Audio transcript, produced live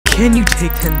Can you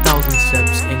take 10,000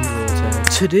 steps in your tag?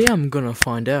 Today I'm gonna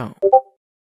find out.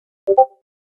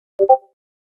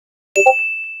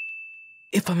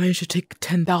 If I manage to take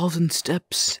 10,000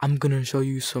 steps, I'm gonna show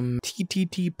you some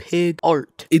TTT pig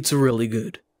art. It's really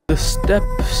good. The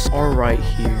steps are right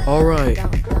here. Alright,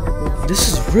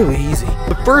 this is really easy.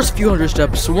 The first few hundred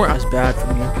steps weren't as bad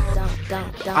for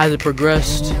me. As it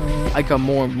progressed, I got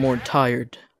more and more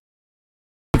tired.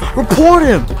 Report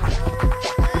him!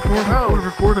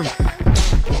 Report him.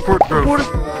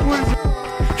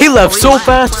 He left so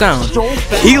fast sound.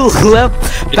 He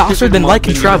left faster than light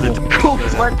can travel. Bro,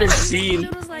 fled the scene.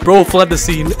 Bro fled the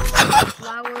scene.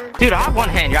 Dude, I have one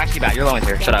hand. You're actually bad. You're low in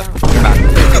here. Shut up. You're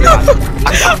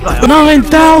bad.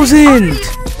 9,000!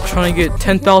 Trying to get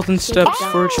 10,000 steps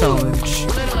for a challenge.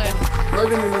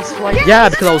 Yeah,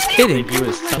 because I was kidding.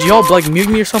 Did y'all like mute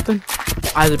me or something?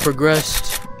 As it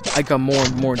progressed, I got more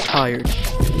and more tired.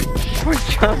 Poor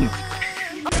chump.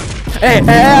 Hey,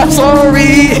 I'm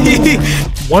sorry!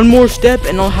 One more step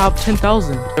and I'll have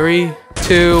 10,000. 3,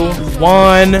 2,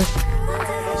 1.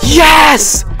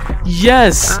 Yes!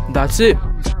 Yes! That's it.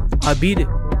 I beat it.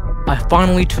 I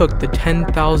finally took the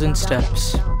 10,000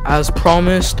 steps. As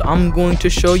promised, I'm going to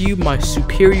show you my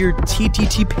superior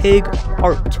TTT pig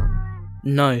art.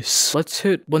 Nice. Let's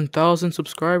hit 1,000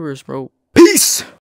 subscribers, bro. Peace!